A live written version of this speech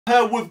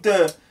her with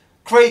the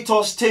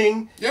Kratos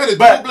ting. Yeah, the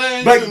but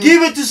and...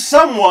 give it to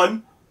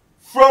someone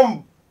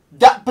from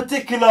that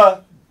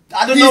particular.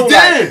 I don't know. He's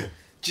there.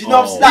 Do you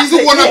know what I'm saying? He's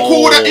the one that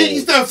called that.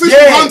 He's the official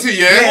hunter,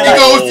 yeah? He like,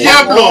 goes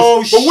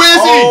Diablos. But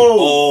where's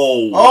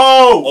he?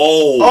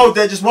 Oh,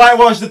 they just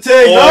whitewashed the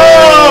ting.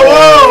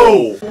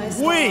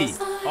 We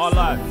are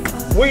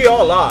live. We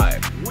are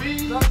live.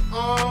 We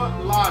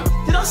are live.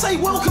 Did I say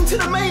welcome to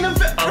the main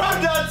event?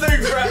 Run that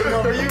thing,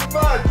 brother. You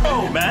mad?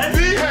 Oh, man.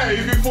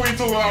 Behave before you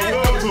talk about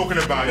what I'm talking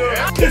about,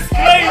 yeah?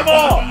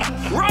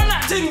 Disclaimer. Run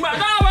that thing back.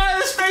 Nah,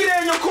 man, stay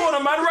there in your corner,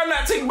 man. Run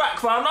that thing back,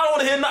 fam. I don't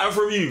want to hear nothing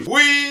from you.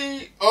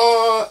 We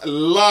are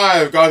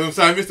live, guys. I'm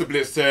saying Mr.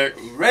 Blitz Tech.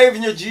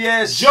 Raven your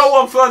GS.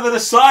 Joe on further the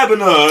Cyber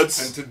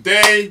Nerds. And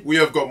today we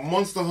have got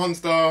Monster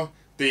Hunter,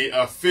 the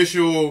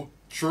official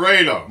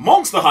trailer.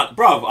 Monster Hunt,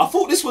 bruv. I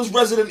thought this was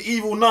Resident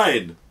Evil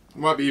 9.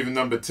 Might be even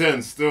number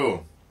 10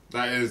 still.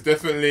 That is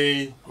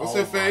definitely... What's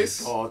her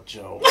face? Oh,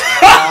 Joe.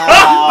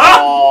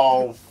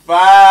 Oh,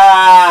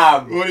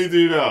 fam. What do you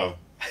do now?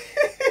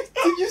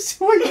 Did you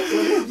see what you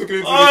did? Looking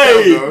into the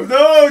camera.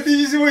 No, did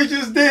you see what you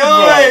just did,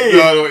 bro?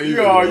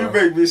 No, you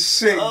make me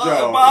sick,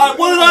 Joe.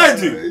 What did I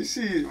do? You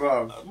see it,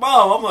 bro. Bro,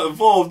 I'm not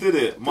involved in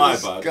it. My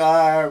bad.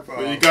 Guy, bro.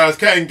 But you guys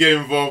can get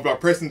involved by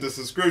pressing the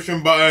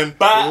subscription button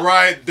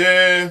right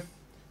there.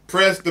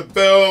 Press the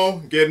bell,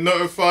 get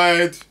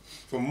notified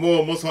for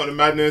more Monster Hunter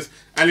madness.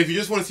 And if you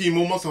just want to see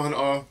more Monster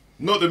Hunter,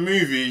 not the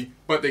movie,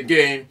 but the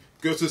game,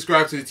 go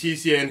subscribe to the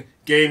TCN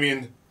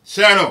Gaming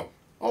channel.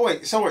 Oh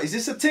wait, so what, is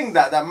this a thing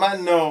that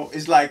man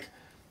is like,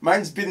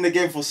 man's been in the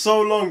game for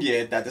so long,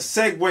 yeah, that the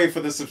segue for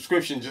the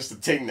subscription just a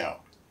thing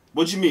now?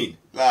 What do you mean?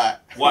 Like,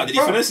 Why did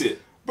he finesse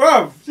it?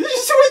 Bro, did you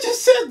see what you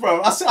just said, bro?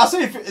 I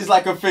say it's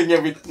like a thing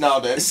every now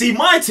and then. See,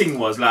 my thing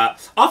was like,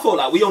 I felt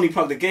like we only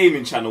plug the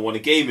gaming channel on the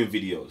gaming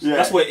videos. Yeah.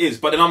 That's what it is.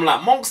 But then I'm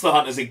like, Monster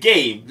Hunter's a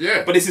game,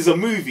 but this is a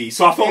movie.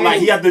 So I felt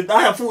like he had the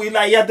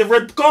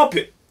red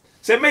carpet.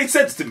 So it made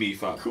sense to me,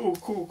 fam. Cool.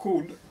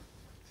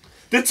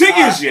 The thing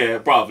is, yeah,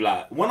 bruv,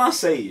 like, when I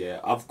say, yeah,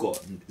 I've got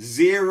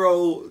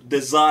zero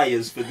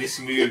desires for this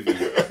movie.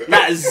 Bruv,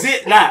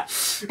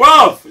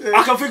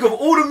 I can think of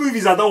all the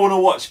movies I don't want to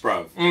watch,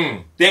 bruv.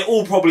 They're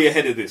all probably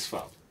ahead of this,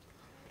 fam.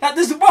 Like,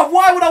 bruv,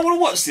 why would I want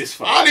to watch this,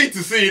 fam? I need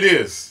to see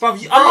this.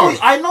 Bruv,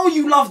 I know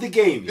you love the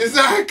game.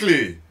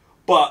 Exactly.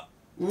 But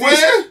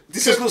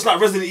this just looks like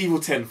Resident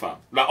Evil 10, fam.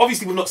 Like,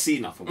 obviously we've not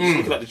seen nothing. We're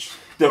just looking at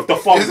the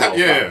thumbnail,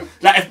 fam.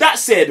 Like, if that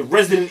said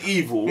Resident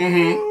Evil...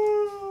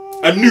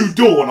 A New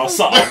Dawn or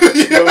something.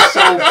 You're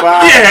so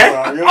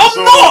bad, bro.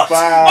 I'm not,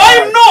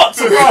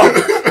 bro.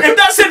 If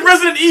that said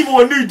Resident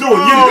Evil, A New Dawn,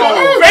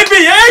 maybe,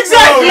 yeah,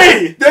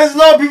 exactly. Bro, there's a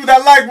lot of people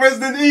that like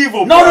Resident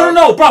Evil, bro.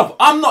 No, bruv.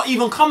 I'm not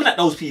even coming at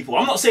those people.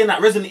 I'm not saying that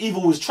Resident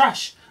Evil was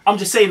trash. I'm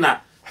just saying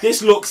that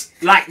this looks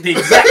like the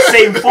exact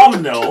same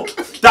thumbnail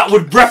that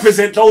would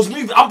represent those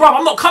movies. I'm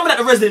not coming at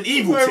the Resident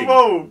Evil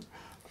thing.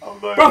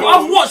 Bro,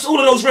 I've watched all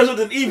of those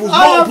Resident Evils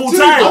multiple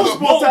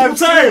times.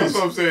 That's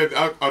what I'm saying.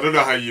 I don't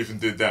know how you even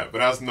did that, but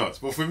that's nuts.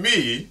 But for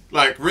me,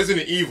 like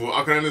Resident Evil,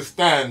 I can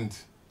understand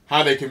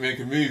how they can make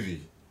a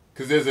movie.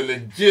 Because there's a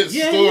legit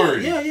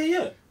story.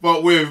 Yeah.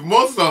 But with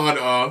Monster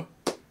Hunter,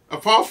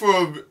 apart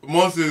from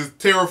monsters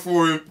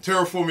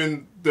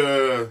terraforming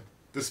the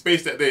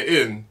space that they're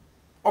in.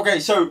 Okay,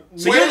 so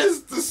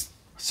where's this?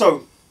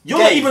 So... You're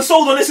not even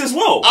sold on this as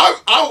well.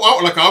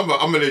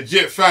 I'm a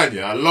legit fan,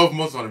 yeah. I love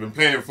Monster Hunter. I've been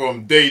playing it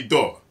from day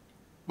dot.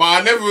 But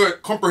I never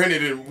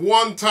comprehended in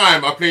one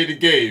time I played the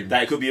game.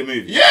 That it could be a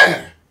movie.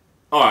 Yeah.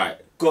 Alright.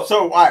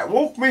 So, alright,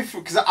 walk me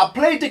through, because I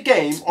played the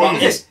game on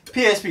this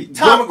PSP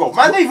time ago.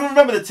 Man, I don't even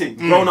remember the thing.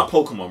 Grown up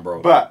Pokemon,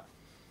 bro. But,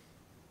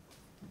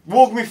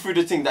 walk me through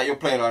the thing that you're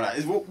playing on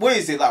that. What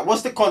is it like?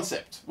 What's the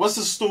concept? What's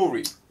the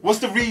story? What's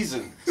the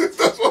reason?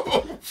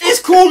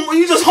 It's cool when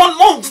you just hunt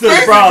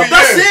monsters, bro.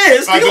 That's it.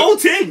 It's the whole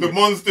thing. The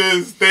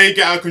monsters, they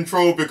get out of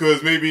control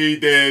because maybe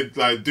they're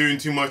like doing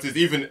too much. There's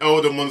even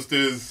elder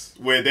monsters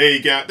where they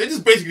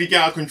just basically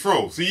get out of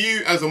control. So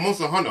you, as a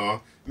monster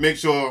hunter, make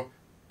sure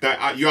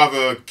that you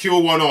either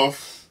kill one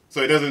off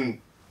so it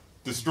doesn't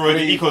destroy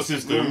the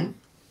ecosystem,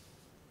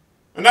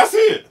 and that's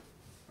it.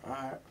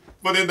 Alright.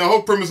 But then the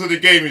whole premise of the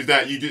game is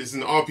that it's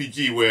an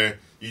RPG where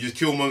you just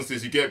kill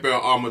monsters, you get better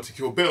armor to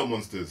kill better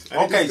monsters.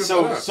 Okay,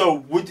 so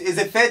is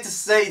it fair to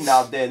say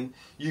now then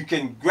you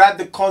can grab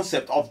the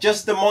concept of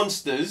just the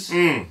monsters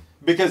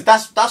because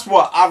that's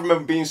what I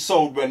remember being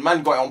sold when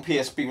man got it on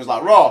PSP. Was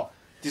like, raw,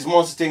 this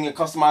monster thing and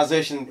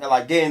customization and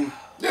like getting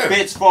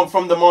bits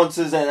from the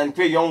monsters and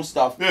create your own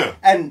stuff. Yeah.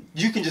 And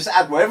you can just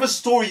add whatever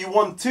story you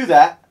want to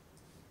that.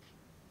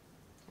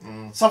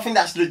 Something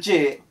that's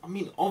legit. I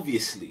mean,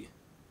 obviously.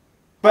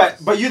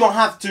 But you don't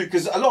have to,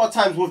 because a lot of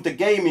times with the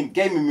gaming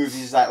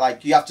movies,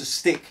 like you have to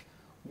stick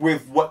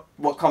with what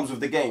comes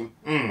with the game.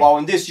 While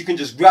in this, you can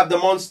just grab the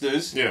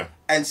monsters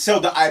and sell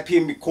the IP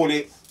and we call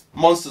it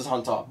Monsters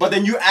Hunter. But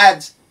then you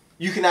have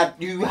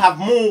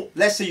more.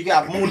 Let's say you can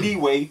have more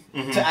leeway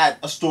to add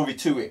a story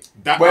to it,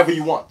 wherever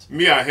you want.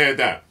 Me, I hear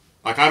that.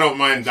 Like I don't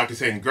mind, like you're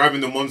saying, grabbing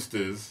the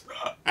monsters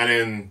and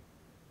then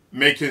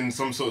making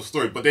some sort of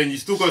story, but then you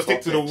still got to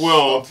stick to the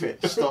world.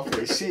 Stop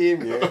it. See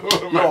him, yeah.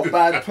 You're a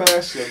bad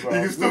person,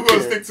 bro. You still got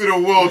to stick to the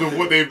world of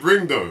what they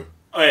bring, though.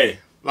 Hey.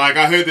 Like,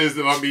 I heard there's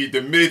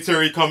the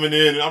military coming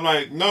in, and I'm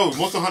like, no,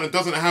 Monster Hunter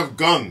doesn't have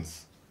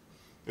guns.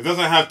 It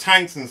doesn't have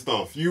tanks and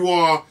stuff. You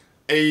are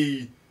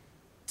a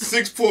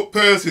 6-foot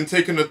person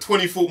taking a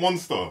 20-foot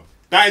monster.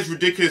 That is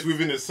ridiculous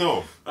within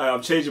itself.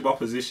 I'm changing my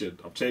position.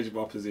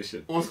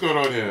 What's going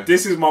on here?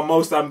 This is my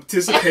most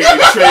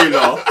anticipated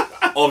trailer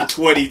of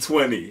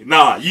 2020.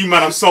 Nah, you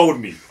man have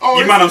sold me.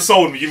 You man have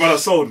sold me.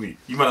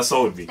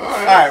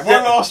 Alright,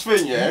 one last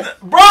thing, yeah?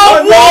 Bro,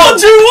 what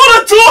do you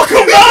want to talk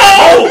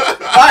about?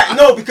 Alright,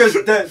 no, because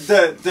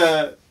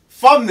the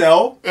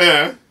thumbnail,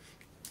 Yeah.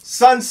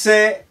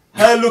 sunset,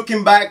 her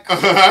looking back,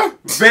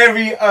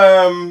 very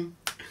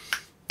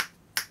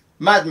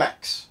Mad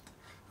Max.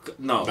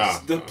 No,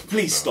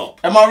 please stop.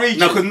 Am I reaching?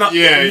 No, because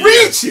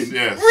reaching,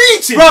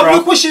 reaching, bro.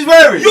 Look what she's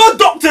wearing. Your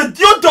doctor,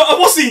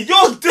 what's he?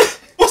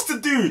 What's the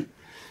dude?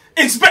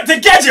 Inspector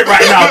Gadget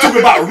right now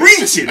talking about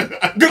reaching.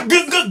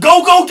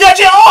 Go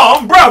Gadget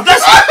arm, bro.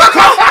 That's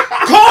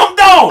calm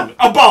down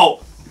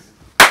about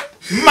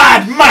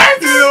Mad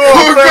Max.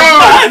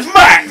 Mad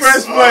Max.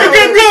 Press play.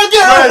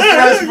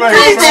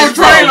 Go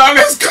trailer,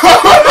 let's go.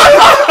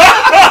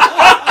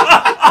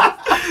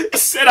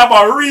 Said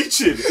about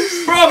reaching.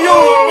 Bro,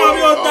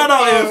 you're done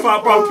out here,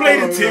 fam. Bro, play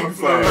the ting,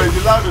 fam.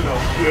 You loud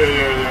enough?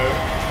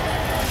 Yeah.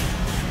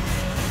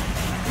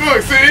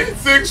 Look, see?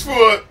 6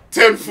 foot,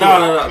 10 foot.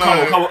 No,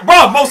 come on.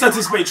 Bro, most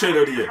anticipated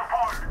trailer of the year.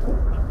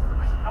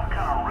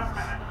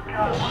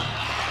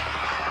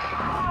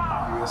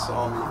 US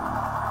Army.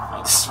 Oh,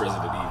 this is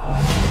Resident Evil.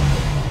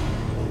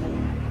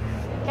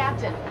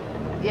 Captain,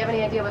 do you have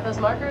any idea what those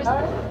markers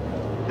are?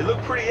 They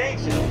look pretty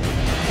ancient.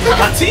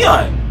 That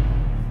T.I.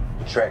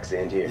 Tracks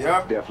end here.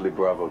 Yep. Definitely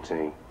Bravo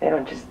team. They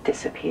don't just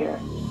disappear.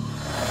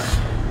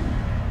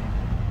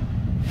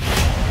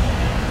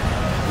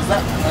 Is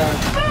that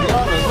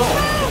Rihanna as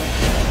well?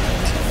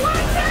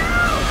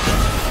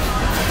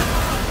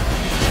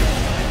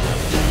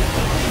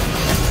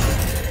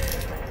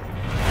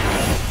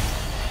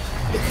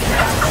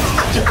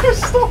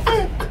 Stop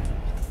it!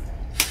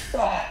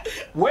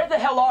 Where the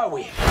hell are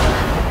we?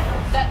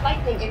 That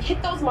lightning, it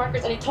hit those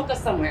markers and it took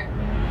us somewhere.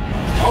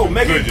 Oh,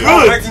 Megan good.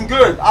 Oh, Megan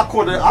good. I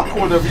called her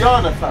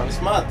Rihanna, fam.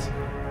 It's mad.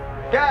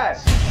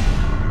 Guys!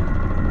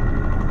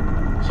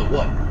 So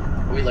what?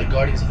 Are we like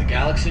Guardians of the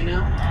Galaxy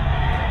now?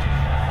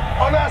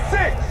 On our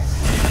 6!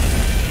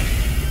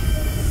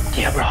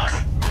 Yeah, bros.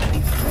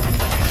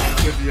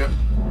 Yeah.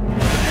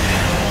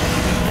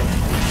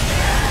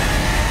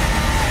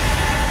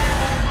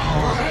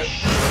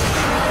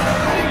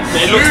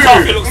 It looks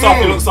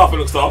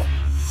tough.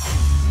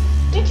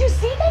 Did you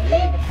see that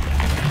thing?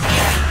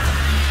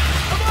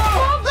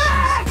 Come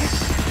back!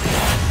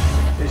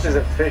 This is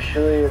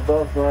officially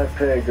above my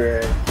pay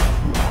grade.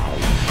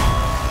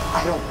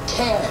 I don't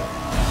care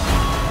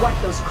what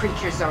those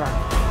creatures are.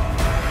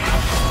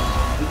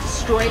 We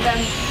destroy them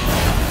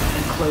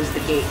and close the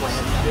gateway.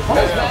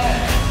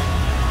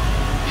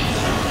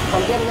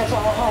 I'm getting us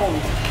all home.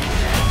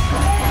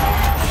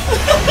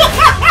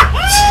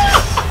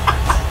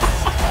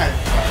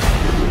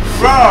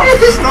 Bro,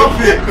 stop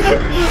it!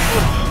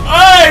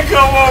 Hey,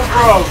 come on,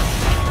 bro!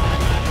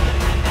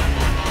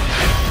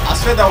 I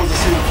swear that was a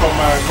scene from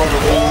God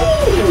of War.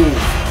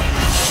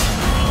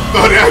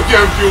 No, they have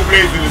Fuel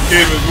Blades in this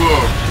game as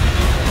well.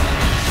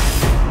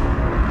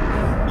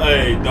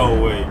 Hey, no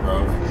way,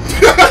 bro.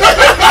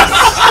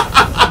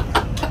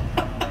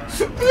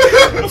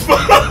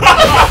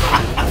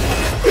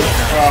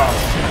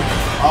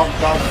 I'm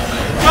done.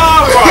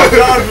 Nah, bro.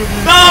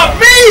 Not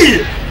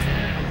me!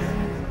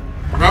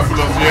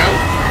 Raphalos, yeah?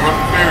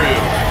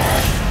 Raphaelian.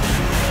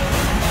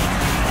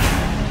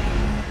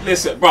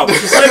 Listen, bro,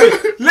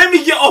 let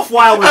me get off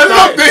why I was I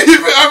love dying. they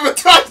even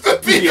advertised the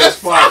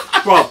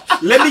PS5. Bro,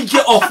 let me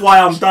get off why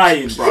I'm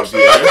dying, bro.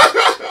 Yeah?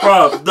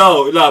 Bro,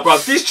 no, bro,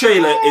 this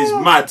trailer is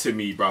mad to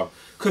me, bro.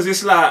 Because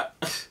it's like,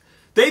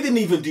 they didn't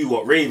even do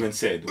what Raven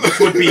said, which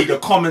would be the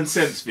common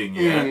sense thing,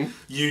 yeah?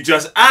 You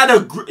just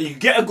you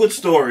get a good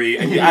story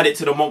and you add it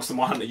to the Monster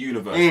Hunter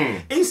universe.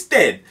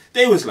 Instead,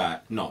 they was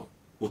like, no.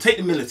 We'll take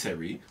the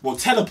military, we'll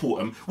teleport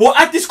them, we'll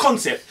add this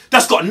concept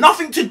that's got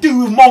nothing to do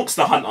with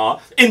Monster Hunter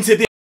into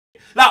this.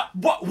 Like,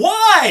 what?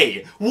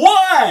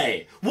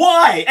 Why?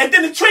 And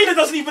then the trailer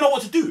doesn't even know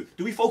what to do.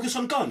 Do we focus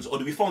on guns or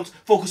do we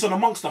focus on the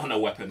Monster Hunter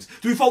weapons?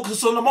 Do we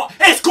focus on the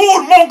It's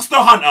called Monster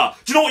Hunter!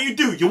 Do you know what you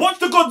do? You watch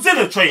the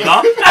Godzilla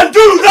trailer and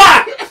do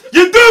that!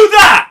 You do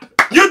that!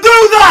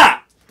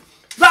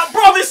 Like,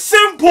 bro, it's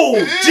simple!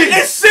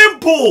 It's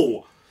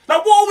simple!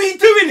 Like, what are we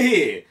doing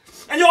here?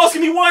 And you're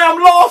asking me why I'm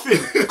laughing?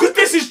 Because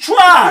this is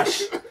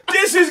trash.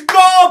 This is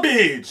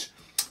garbage.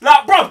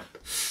 Like, bruv,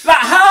 like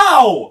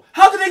how?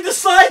 How did they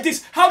decide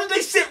this? How did they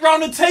sit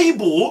round the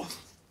table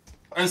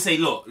and say,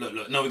 look, no,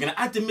 we're going to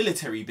add the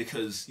military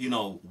because, you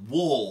know,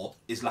 war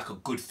is like a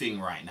good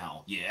thing right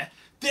now, yeah?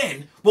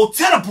 Then we'll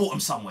teleport them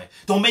somewhere.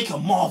 They'll make a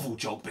Marvel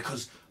joke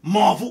because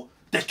Marvel,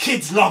 the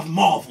kids love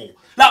Marvel.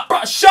 Like,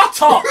 bro,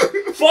 shut up.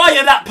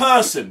 Fire that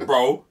person,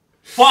 bro.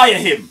 Fire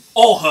him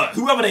or her,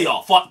 whoever they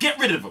are. Get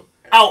rid of them.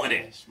 Out of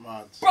there.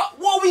 Bro,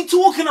 what are we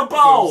talking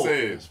about?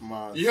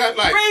 You had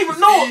like Raven,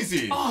 no.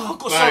 easy. Oh,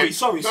 God, like,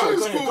 sorry.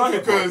 Go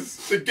ahead, because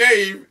the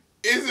game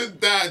isn't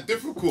that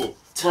difficult.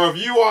 Bro,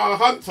 you are a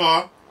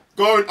hunter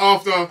going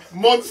after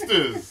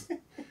monsters.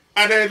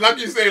 And then, like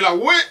you say, like,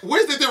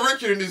 where's the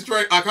direction in this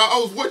train? Like, I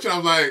was watching,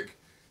 I'm like,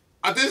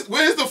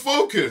 where's the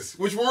focus?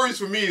 Which worries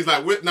for me is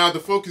like, now the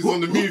focus is on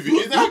the movie.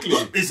 Exactly.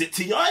 Is it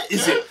TI?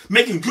 Is it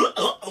making good?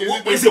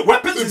 Is it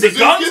weapons? Is it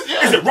guns?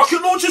 Yeah. Is it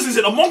rocket launchers? Is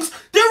it the monks?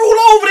 They're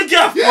all over the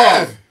gap,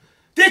 Yeah. bro.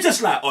 They're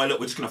just like, oh, look,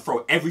 we're just going to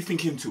throw everything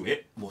into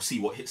it. We'll see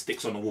what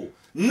sticks on the wall.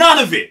 None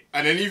of it.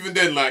 And then even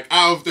then, like,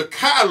 out of the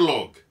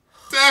catalogue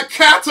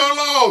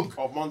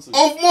of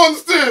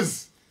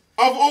monsters,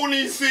 I've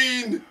only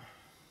seen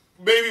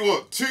maybe,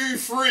 2,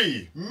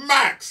 3,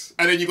 max.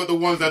 And then you got the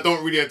ones that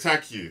don't really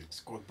attack you. It's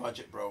called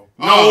budget, bro.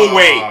 No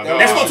way. No.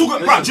 Let's not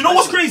talk about... Bro, do you know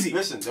what's crazy?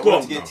 Listen, they Go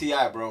want on. to get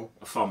TI, bro.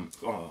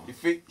 You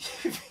think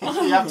you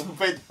have to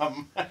pay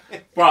them?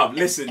 Bro,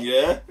 listen,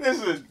 yeah?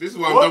 Listen. This is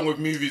what I'm done with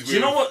movies with you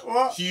know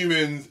what?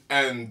 humans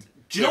and...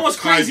 Do you know what's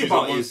crazy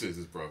about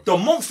it? The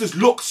monsters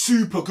look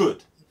super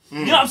good.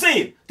 You know what I'm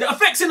saying? The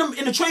effects in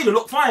the trailer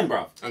look fine,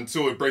 bro.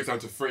 Until it breaks down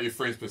to 30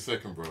 frames per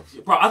second, bro.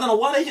 Bro, I don't know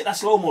why they hit that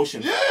slow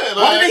motion. Yeah, like...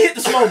 Why did they hit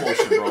the slow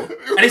motion, bro?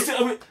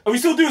 Are we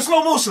still doing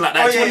slow motion like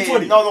that in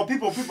 2020? No,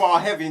 people are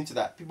heavy into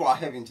that. People are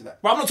heavy into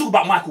that. Bro, I'm not talking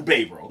about Michael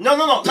Bay, bro.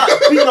 No.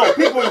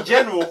 People in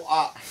general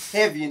are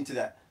heavy into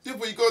that. Yeah,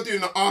 but you gotta do it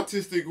in an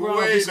artistic Bro,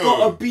 way, it's though.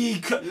 gotta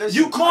be...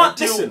 you can't...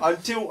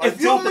 Until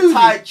the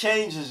tide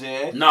changes,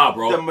 yeah? Nah,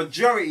 bro. The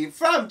majority...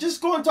 Fam, just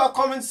go into our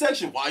comment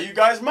section. Why are you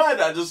guys mad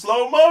at the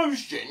slow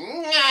motion?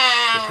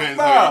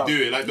 Depends how you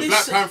do it. Like the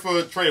Black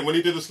Panther train, when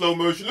he did the slow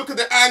motion, look at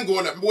the angle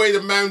and the way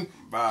the man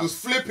was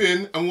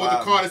flipping and with the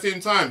car at the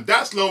same time.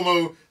 That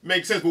slow-mo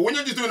makes sense. But when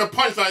you're just doing a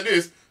punch like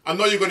this, I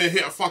know you're gonna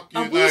hit a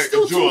and we're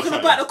still talking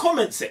about the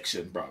comment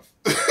section, bruv.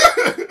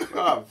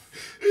 Bruv.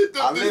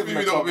 I live in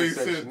the comment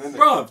section.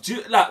 Bruv,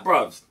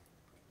 bruv.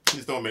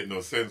 This don't make no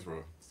sense,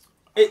 bro.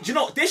 Do you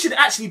know, there should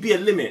actually be a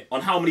limit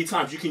on how many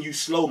times you can use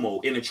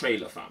slow-mo in a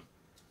trailer, fam.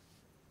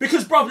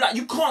 Because, bruv, like,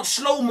 you can't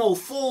slow-mo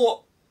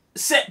 4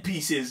 set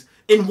pieces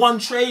in one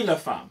trailer,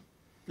 fam.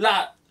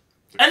 Like,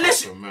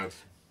 unless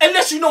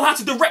you know how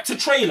to direct a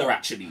trailer,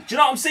 actually. Do you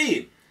know what I'm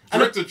saying?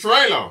 Direct a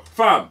trailer?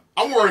 Fam.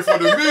 I'm worried for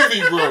the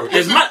movie, bro.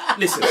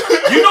 Listen,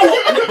 you know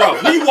what,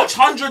 bro? We watch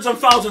hundreds and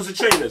thousands of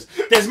trailers.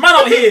 There's man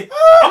out here.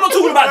 I'm not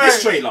talking about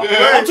this trailer.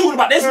 I'm talking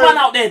about there's man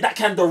out there that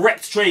can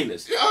direct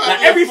trailers.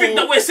 Like everything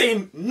that we're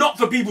saying, not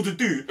for people to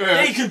do,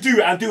 they can do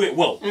it and do it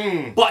well.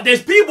 But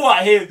there's people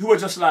out here who are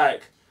just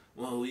like,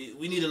 well,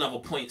 we need another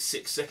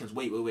 0.6 seconds.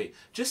 Wait.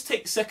 Just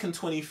take second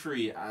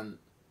 23 and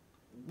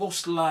we'll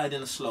slide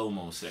in a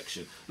slow-mo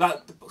section. Like,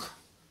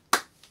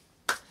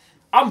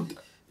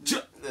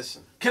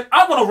 Listen.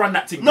 I want to run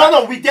that thing back.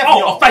 No, we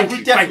definitely are. Thank you.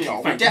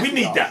 We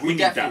need that. We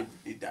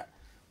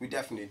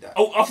definitely need that.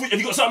 Oh, have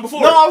you got something before?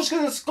 No, I was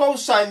going to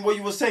co-sign what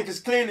you were saying because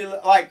clearly,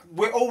 like,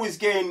 we're always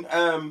getting,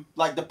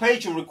 like, the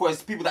Patreon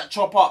requests, people that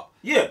chop up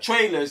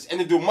trailers and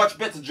they do a much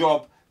better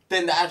job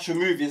than the actual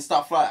movie and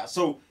stuff like that.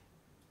 So,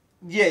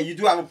 yeah, you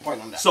do have a point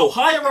on that. So,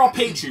 hire our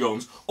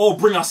Patreons or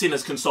bring us in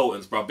as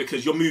consultants, bro,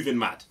 because you're moving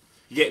mad.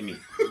 You get me?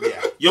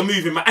 Yeah. You're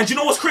moving mad. And do you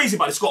know what's crazy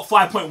about it? It's got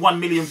 5.1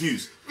 million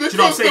views. Do you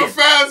know what I'm saying? The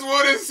fans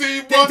want to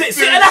see monsters.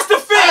 See, and that's the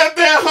thing. And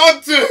they're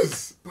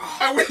hunters.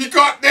 And we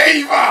got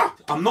Neva.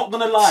 I'm not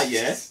going to lie,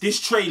 yeah?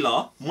 This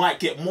trailer might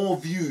get more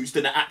views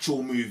than the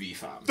actual movie,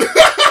 fam.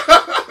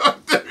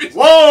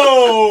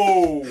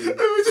 Whoa!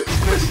 Just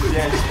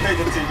play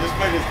the team,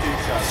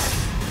 son.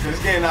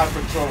 It's getting out of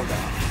control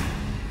now.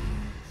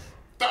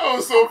 That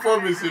was so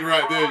promising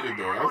right there, you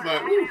know. I was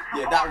like, ooh.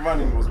 Yeah, that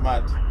running was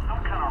mad.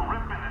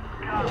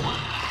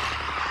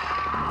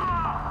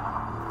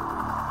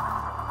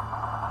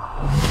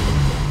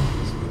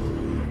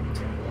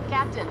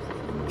 Captain,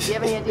 do you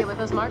have any idea what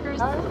those markers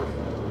are?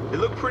 They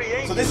look pretty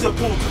ancient. So this is a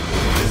portal.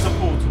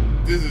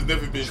 This has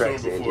never been shown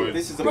before.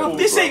 This is a portal.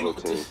 This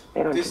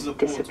is a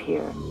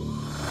disappear.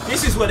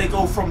 This is where they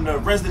go from the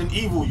Resident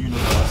Evil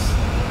universe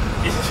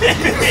still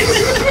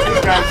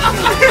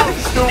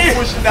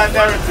pushing that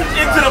narrative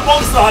into the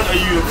Monster Hunter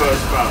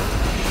universe, fam.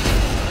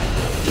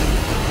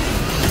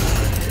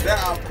 There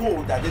are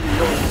portal that didn't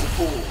know it was a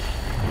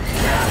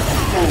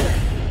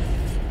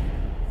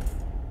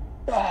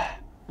portal.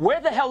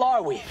 Where the hell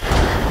are we?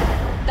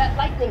 That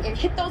lightning, it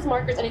hit those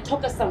markers and it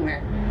took us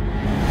somewhere.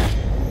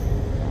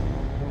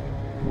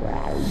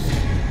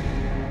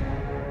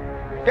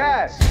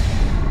 Gas!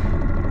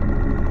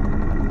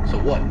 So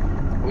what?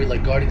 Are we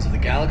like Guardians of the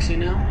Galaxy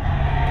now?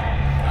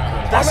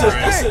 That's do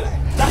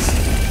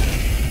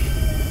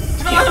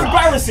you know how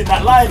embarrassing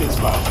that line is,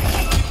 man?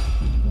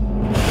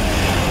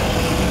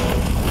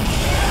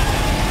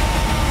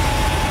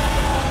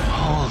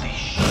 Holy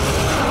shit. I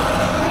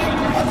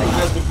think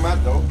let's look mad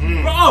though.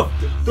 Bro,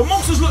 the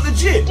monsters look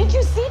legit. Did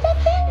you see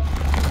that thing?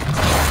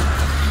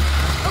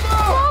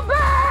 Come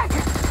back!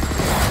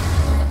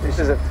 This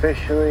is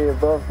officially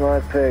above my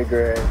pay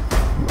grade.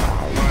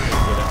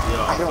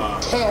 I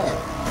don't care.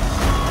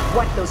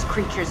 what those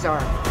creatures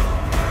are.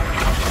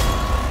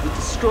 We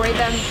destroy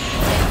them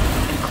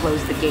and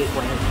close the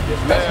gateway. Yes,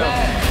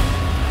 ma'am.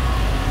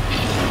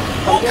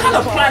 What kind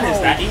of plan is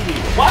that, Edie?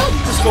 Why don't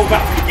you just go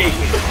back to the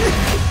gateway?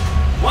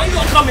 Why you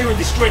gonna come here and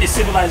destroy this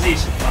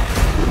civilization?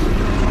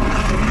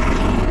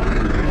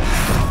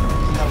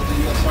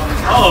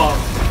 Oh,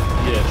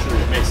 yeah, true.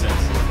 It makes sense.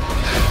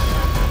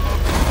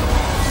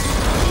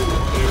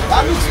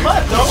 That looks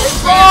mad, though.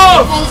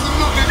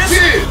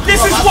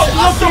 This is what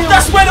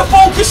that's where the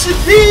focus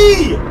should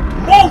be.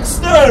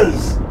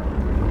 Monsters.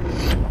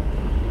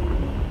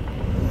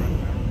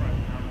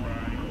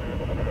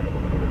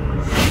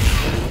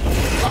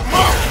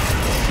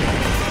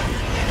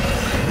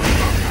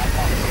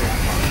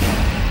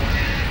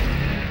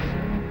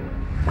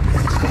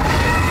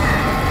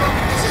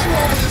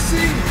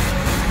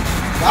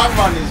 That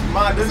man is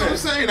mad, That's isn't what I'm it?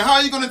 saying. How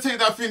are you going to take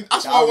that thing?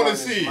 That's what I want to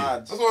see.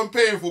 Mad. That's what I'm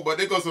paying for. But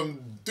they got some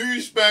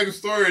douchebag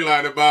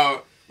storyline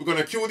about we're going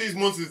to kill these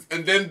monsters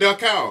and then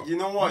duck out. You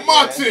know what?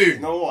 Martin! Yeah? You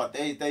know what?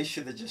 They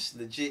should have just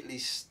legitly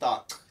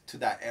stuck to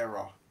that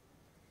era.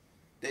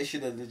 They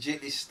should have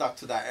legitly stuck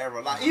to that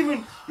era. Like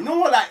even, you know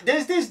what? Like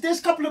there's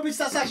a couple of bits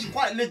that's actually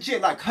quite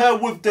legit. Like her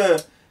with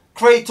the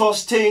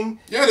Kratos thing.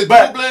 Yeah, the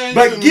but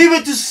and give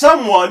it to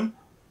someone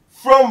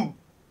from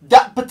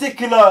that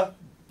particular.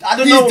 I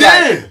don't know. He's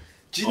there. Like,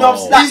 do you know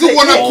what I'm saying? He's the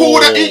one that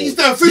called that. He's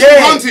the official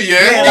hunter, yeah?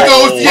 Yeah, He like,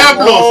 goes,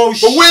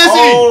 Diablos. But where's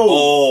he?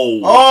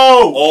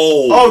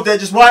 Oh, they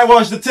just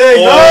whitewashed the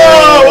thing.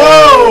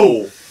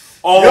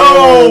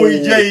 Yo,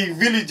 he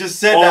really just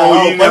said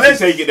that. You didn't have to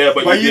take it there,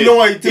 but you know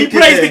what? He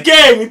plays the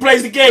game. He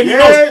plays the game. He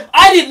knows.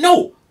 I didn't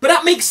know, but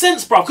that makes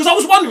sense, bro. Because I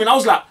was wondering. I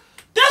was like,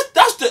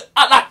 that's the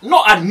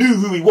not. I knew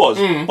who he was,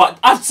 but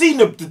I've seen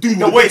the dude with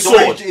the big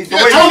sword.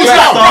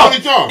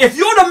 If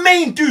you're the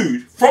main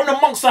dude from the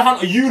Monster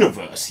Hunter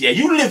universe, yeah,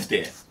 you live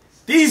there.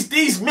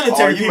 These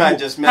military people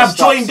have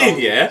joined in,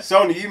 yeah.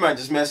 Sony, you man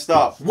just messed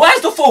up. Why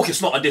is the focus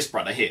not on this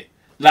brother here?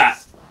 Like,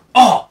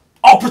 I'll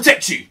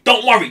protect you.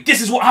 Don't worry. This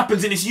is what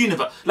happens in this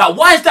universe. Like,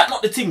 why is that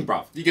not the thing,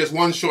 bruv? He gets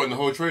one shot in the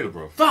whole trailer,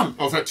 bro. Fam.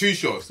 Oh, in fact, 2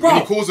 shots. Bro. When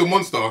he calls a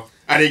monster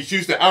and he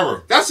shoots the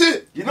arrow. That's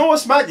it. You know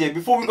what's mad, yeah?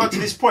 Before we got to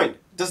this point,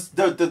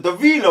 the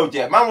reload,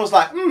 yeah, man was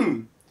like,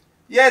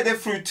 yeah, they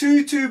threw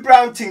two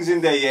brown things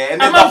in there, yeah, and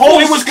then the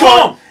whole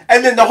squad,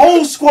 and then the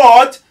whole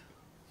squad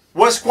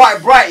was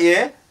quite bright,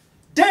 yeah.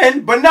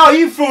 Then, but now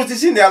he throws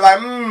this in there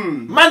like,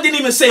 Man didn't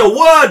even say a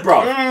word,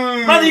 bro.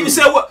 Man didn't even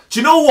say a word. Do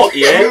you know what,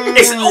 yeah?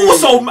 It's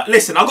also,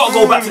 listen, I've got to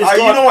go back to this.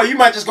 You know what, you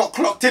might just got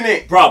clocked in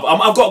it. Bro,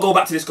 I've got to go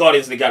back to this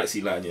Guardians of the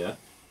Galaxy line, yeah?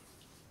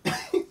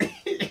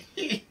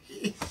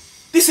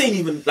 This ain't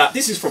even, like,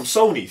 this is from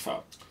Sony,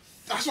 fam.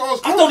 That's what I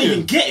was I don't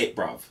even get it,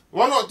 bruv.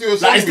 Why not do a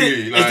Sony like,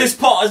 movie? Is this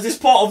part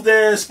of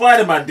the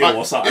Spider-Man deal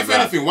or something? If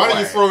anything, why don't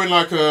you throw in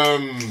like,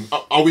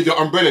 are we the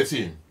Umbrella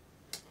team?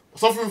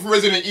 Something from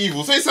Resident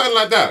Evil. Say something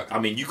like that. I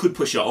mean, you could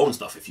push your own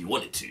stuff if you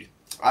wanted to.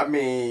 I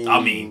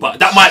mean, but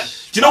that might.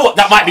 Do you know what?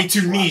 That might be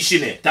too niche,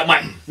 innit? That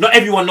might. Not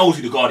everyone knows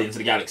who the Guardians of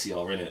the Galaxy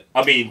are, innit?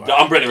 I mean, the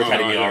Umbrella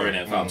Academy are,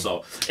 innit, fam?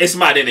 So it's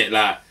mad, innit?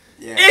 Like,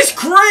 it's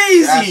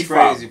crazy,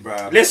 crazy,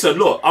 bro. Listen,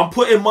 look, I'm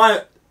putting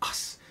my.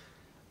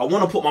 I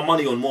want to put my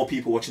money on more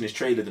people watching this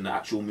trailer than the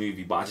actual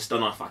movie, but I just don't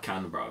know if I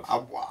can, bro.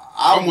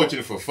 I'm watching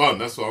it for fun.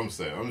 That's what I'm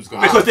saying. I'm just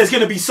gonna because there's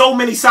gonna be so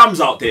many Sams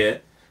out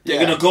there.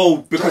 They're gonna go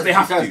because they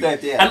have to.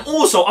 And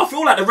also, I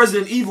feel like the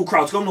Resident Evil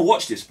crowd's gonna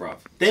watch this, bruv.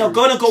 They are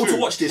gonna go to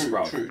watch this,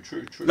 bruv.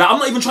 True. Like, I'm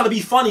not even trying to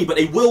be funny, but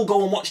they will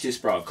go and watch this,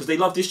 bruv, because they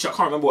love this chick. I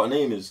can't remember what her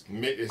name is.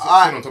 It's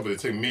on top of the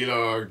thing.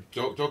 Mila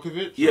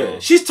Djokovic? Yeah,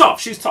 she's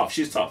tough.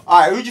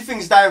 Alright, who do you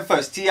think is dying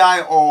first,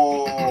 T.I.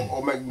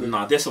 or Megan?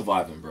 Nah, they're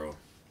surviving, bro.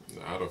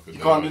 Nah, I don't think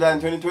you can't do that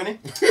in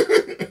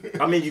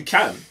 2020? I mean, you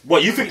can.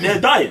 What, you think they're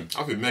dying?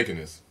 I think Megan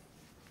is.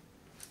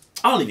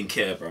 I don't even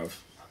care, bruv.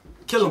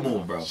 Kill them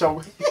all, bruv. Shall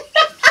we?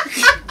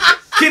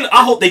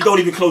 I hope they don't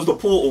even close the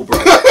portal, bro.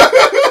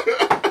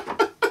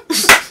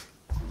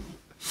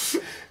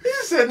 He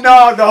said,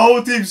 "No, the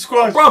whole team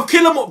squash." Bro,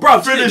 kill them,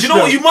 bro. Do you know them.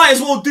 what you might as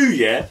well do?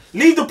 Yeah,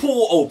 leave the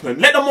portal open,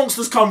 let the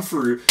monsters come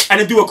through, and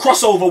then do a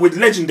crossover with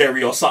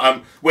Legendary or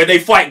something, where they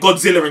fight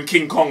Godzilla and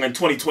King Kong in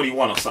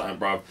 2021 or something,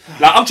 bro.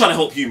 Like, I'm trying to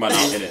help you, man,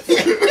 out in it.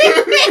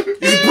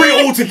 Just bring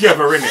it all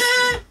together, in it,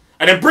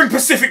 and then bring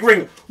Pacific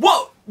Ring.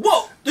 What?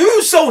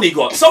 Who's Sony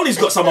got? Sony's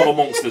got some other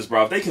monsters,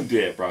 bruv. They can do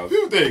it, bruv.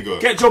 Who they got?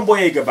 Get John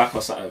Boyega back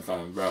or something,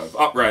 fam, bruv.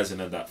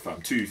 Uprising and that,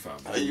 fam. 2, fam.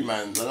 Hey,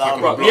 man.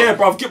 Yeah,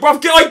 bruv. Get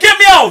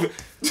me out of it.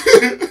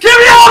 Get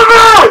me out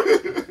of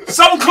it!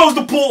 Someone close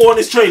the portal on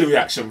this trailer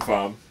reaction,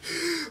 fam.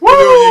 You know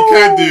what you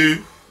can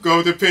do?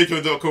 Go to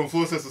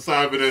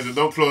patreon.com/Cybernerds and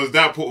don't close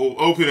that portal.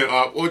 Open it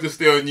up or just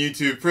stay on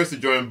YouTube. Press the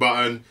join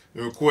button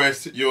and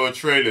request your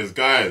trailers,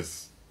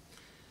 guys.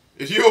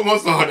 If you're a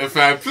Monster Hunter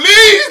fan,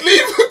 please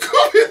leave a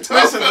comment.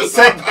 Listen, the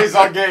segues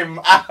are getting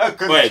out of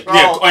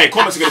control.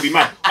 Comments are going to be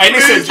mad. Hey,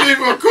 please leave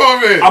a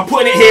comment. I'm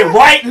putting it here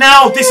right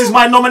now. This is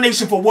my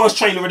nomination for worst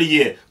trailer of the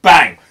year.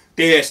 Bang.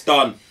 It's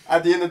done.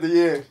 At the end of the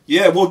year.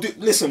 Yeah, we'll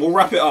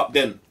wrap it up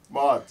then.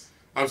 Mad.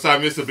 I'm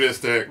sorry, Mr.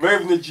 Blitztech.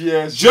 Raven the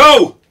GS.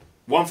 Joe!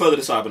 One further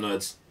to Cyber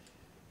Nerds.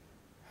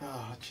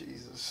 Oh,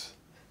 Jesus.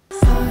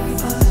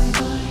 Sorry,